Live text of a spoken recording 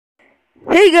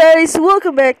Hey guys!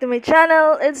 Welcome back to my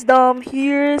channel. It's Dom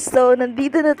here. So,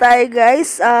 nandito na tayo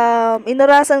guys.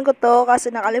 Inurasan ko to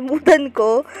kasi nakalimutan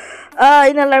ko.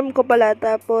 Inalarm ko pala.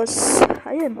 Tapos,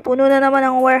 ayun, puno na naman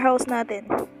ang warehouse natin.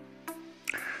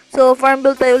 So,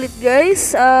 FarmVille tayo ulit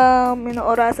guys.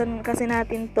 Inuurasan kasi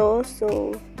natin to.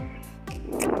 So,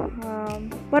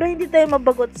 para hindi tayo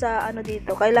mabagot sa ano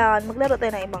dito, kailangan maglaro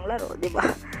tayo ng ibang laro, di ba?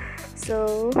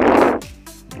 So,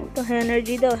 ito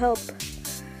energy daw, help.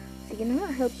 Sige na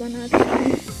nga, help na natin.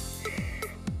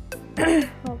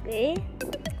 Okay.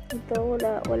 Ito,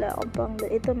 wala akong pang,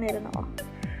 ito meron ako.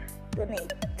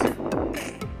 Donate.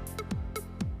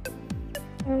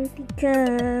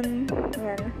 Antikan.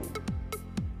 Ayan.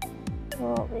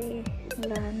 Okay.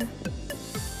 Wala na.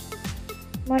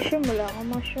 Mushroom, wala akong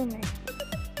mushroom eh.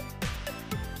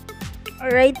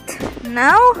 Alright.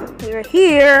 Now, we're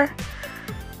here.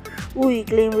 Uy,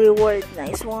 claim reward.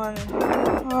 Nice one.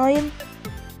 Ayun.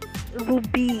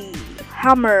 Ruby.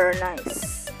 Hammer.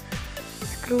 Nice.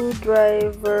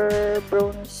 Screwdriver.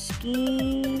 Bronze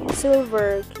key.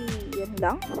 Silver key. Yan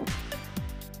lang.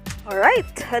 Alright.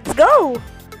 Let's go!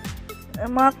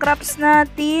 Ang mga crops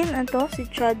natin. Ito, si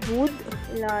Chadwood.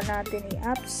 Kailangan natin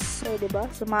i-apps. So, diba?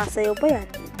 Sumasayaw pa yan.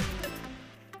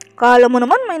 Kala mo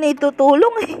naman may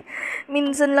naitutulong eh.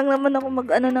 Minsan lang naman ako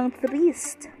mag-ano ng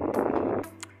trees.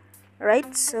 Right,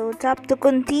 so tap to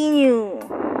continue.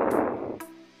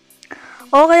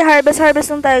 Okay,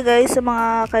 harvest lang tayo guys sa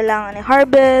mga kailangan ni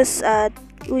harvest. At,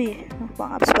 uy,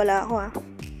 pang-ups pala ako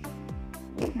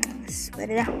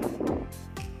pwede na.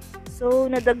 So,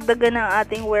 nadagdagan ang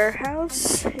ating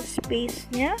warehouse. Space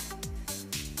niya.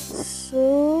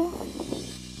 So,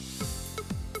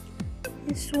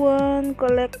 this one,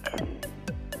 collect.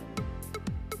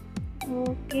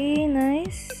 Okay,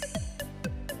 nice.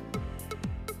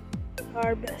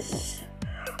 Harvest.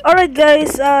 Alright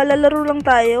guys, lalaro lang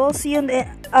tayo. See you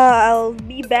I'll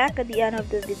be back at the end of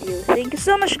the video. Thank you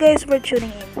so much guys for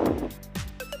tuning in.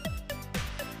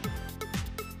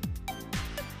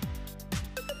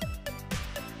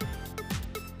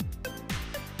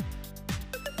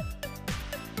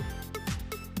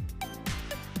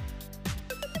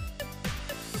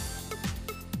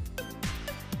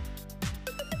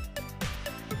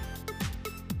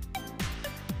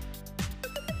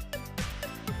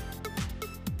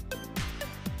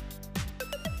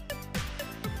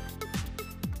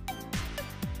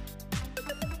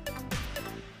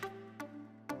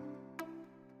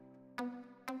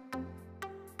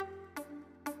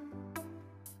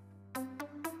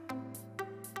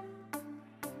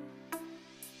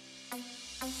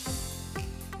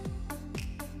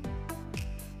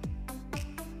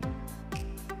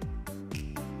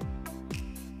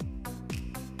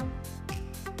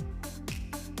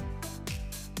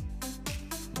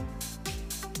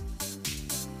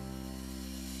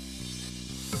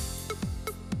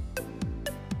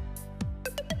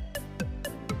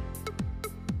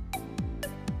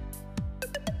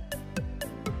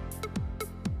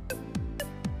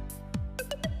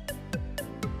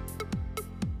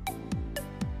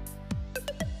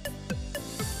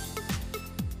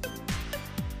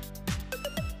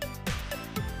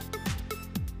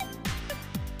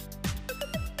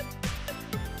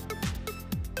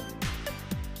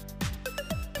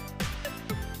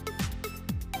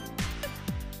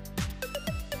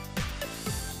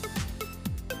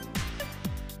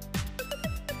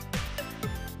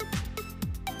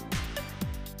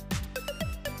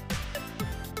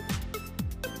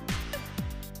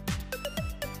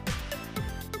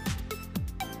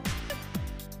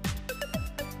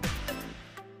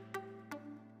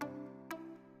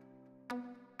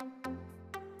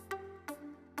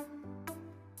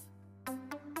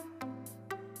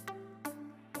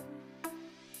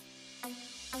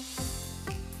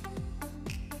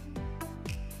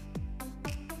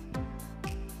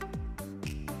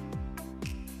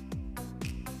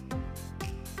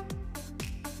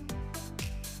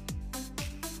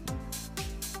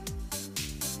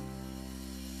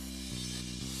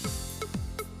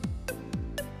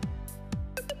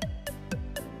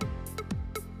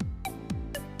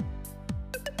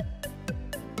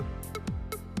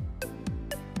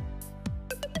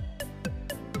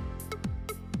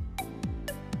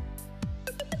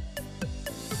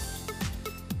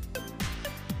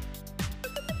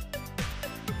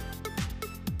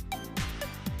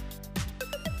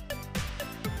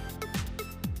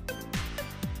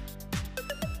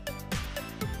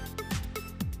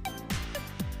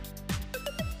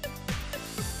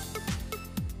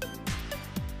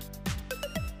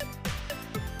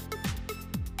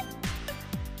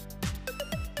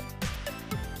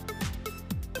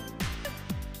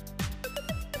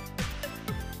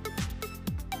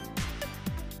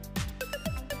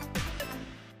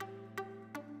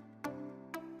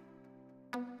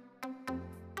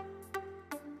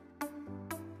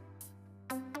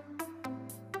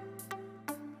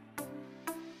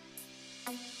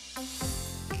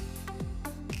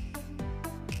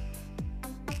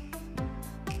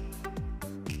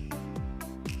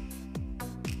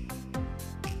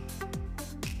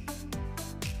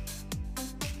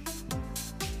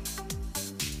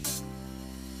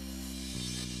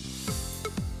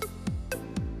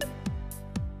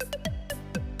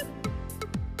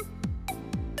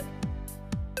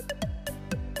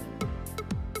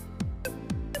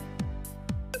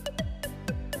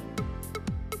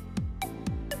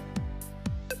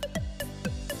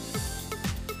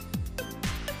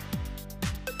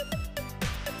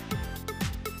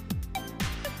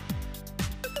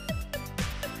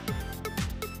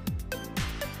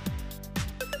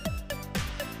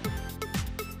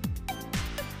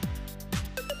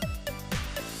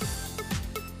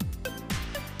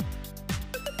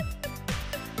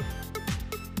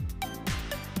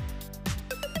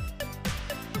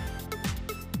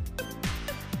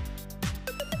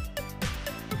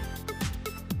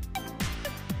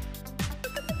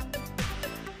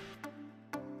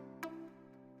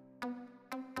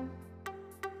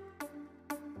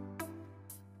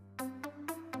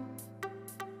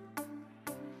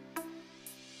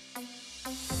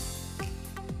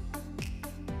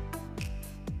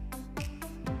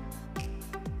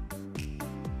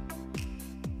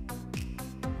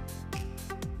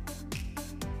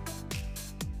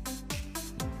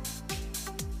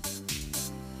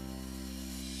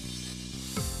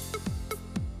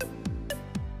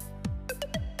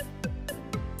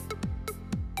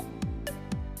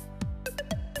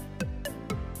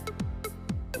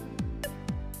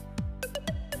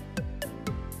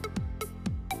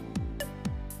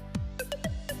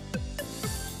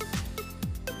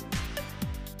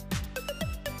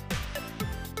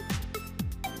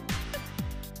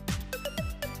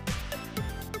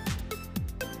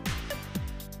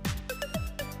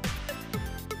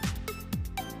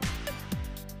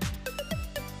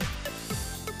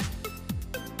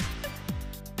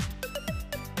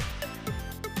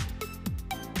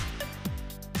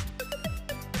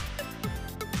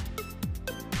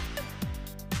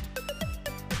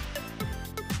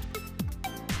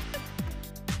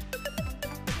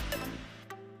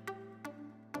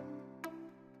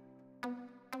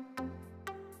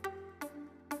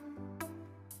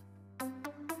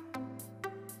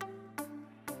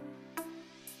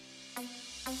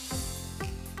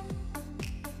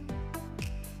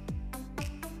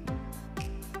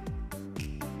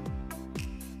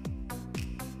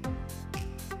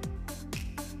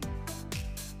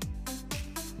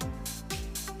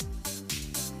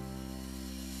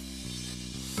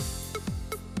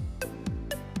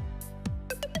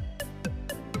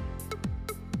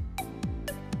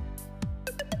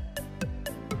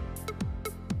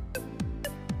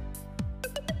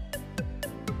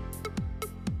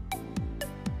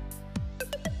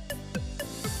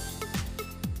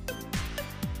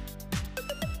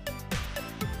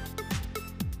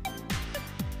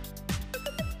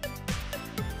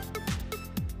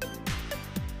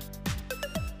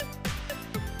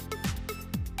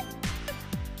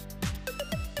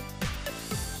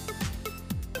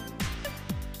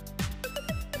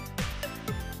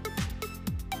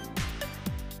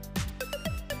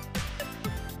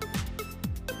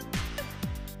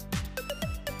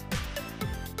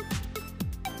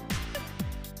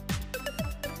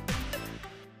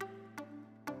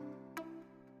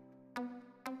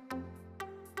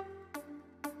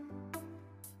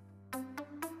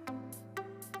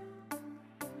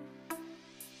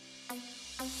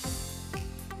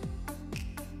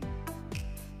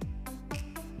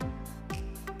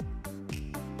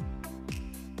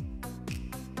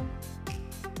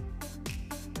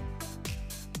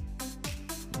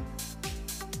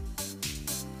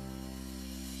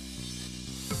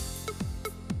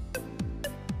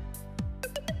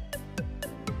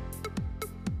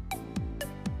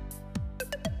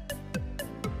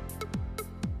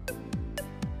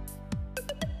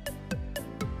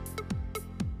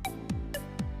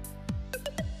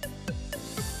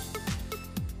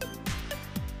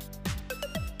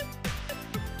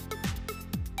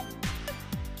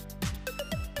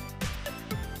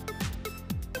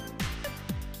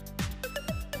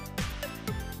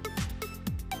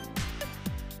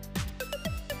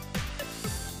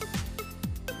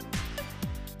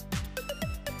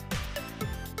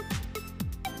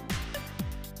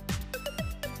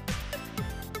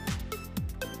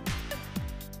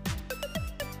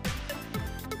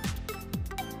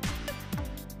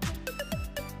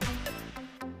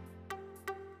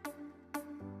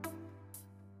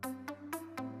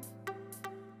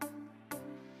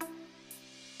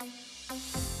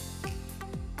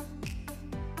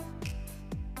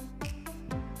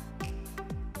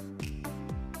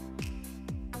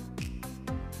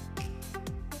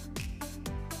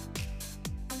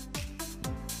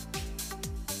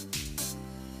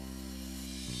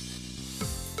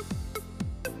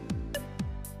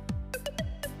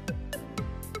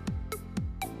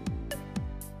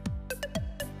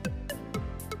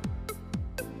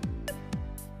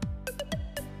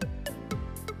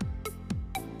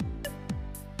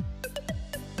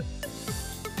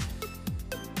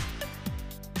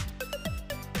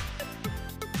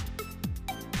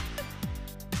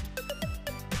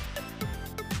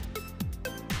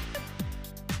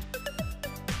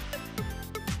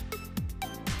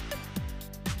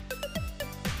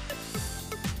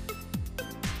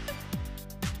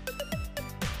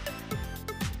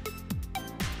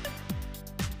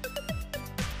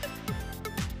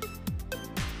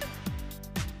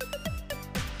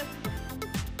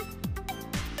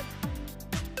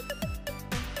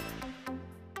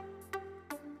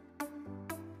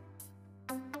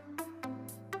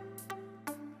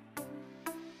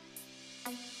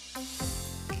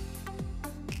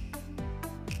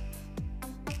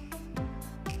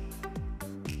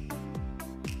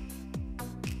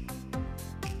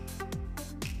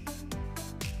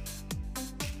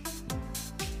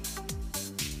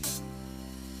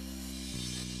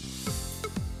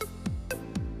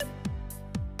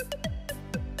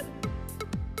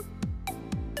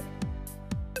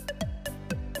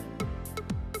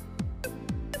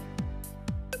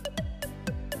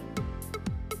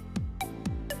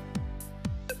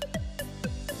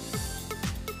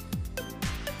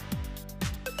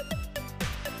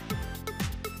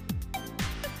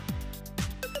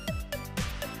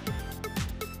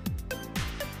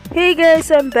 Hey guys,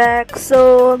 I'm back.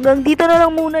 So, hanggang dito na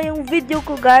lang muna yung video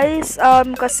ko guys.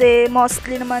 Kasi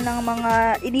mostly naman ng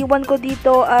mga iniwan ko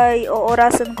dito ay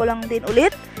oorasan ko lang din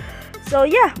ulit. So,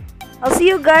 yeah. I'll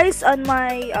see you guys on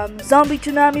my zombie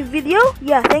tsunami video.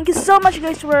 Yeah, thank you so much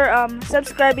guys for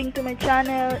subscribing to my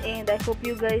channel. And I hope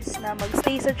you guys na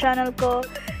magstay sa channel ko.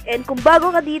 And kung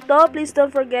bago ka dito, please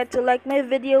don't forget to like my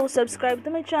video, subscribe to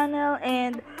my channel,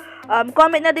 and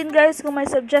comment na din guys kung may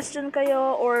suggestion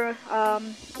kayo or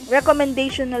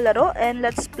recommendation na laro, and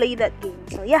let's play that game.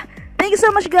 So yeah, thank you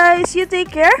so much guys. You take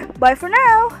care. Bye for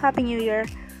now. Happy New Year.